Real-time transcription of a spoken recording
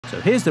So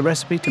here's the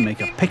recipe to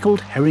make a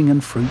pickled herring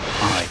and fruit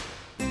pie.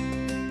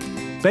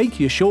 Bake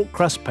your short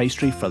crust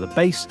pastry for the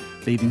base,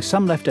 leaving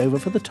some left over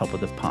for the top of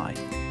the pie.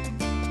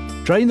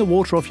 Drain the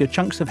water off your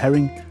chunks of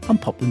herring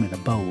and pop them in a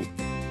bowl.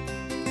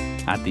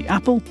 Add the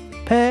apple,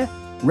 pear,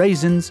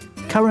 raisins,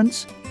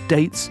 currants,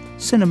 dates,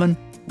 cinnamon,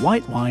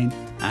 white wine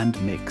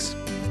and mix.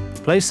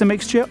 Place the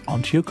mixture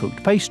onto your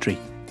cooked pastry.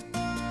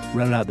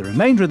 Roll out the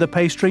remainder of the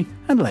pastry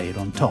and lay it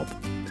on top.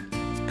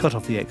 Cut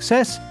off the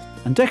excess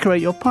and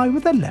decorate your pie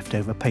with the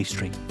leftover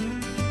pastry.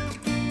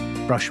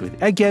 Brush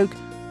with egg yolk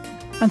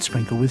and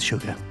sprinkle with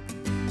sugar.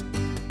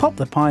 Pop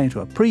the pie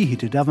into a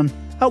preheated oven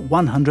at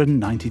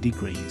 190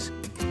 degrees.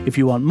 If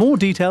you want more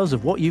details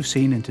of what you've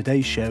seen in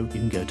today's show, you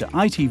can go to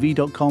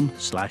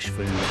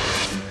itv.com/food.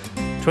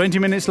 20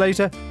 minutes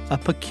later, a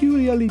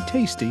peculiarly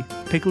tasty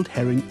pickled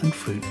herring and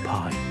fruit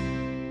pie.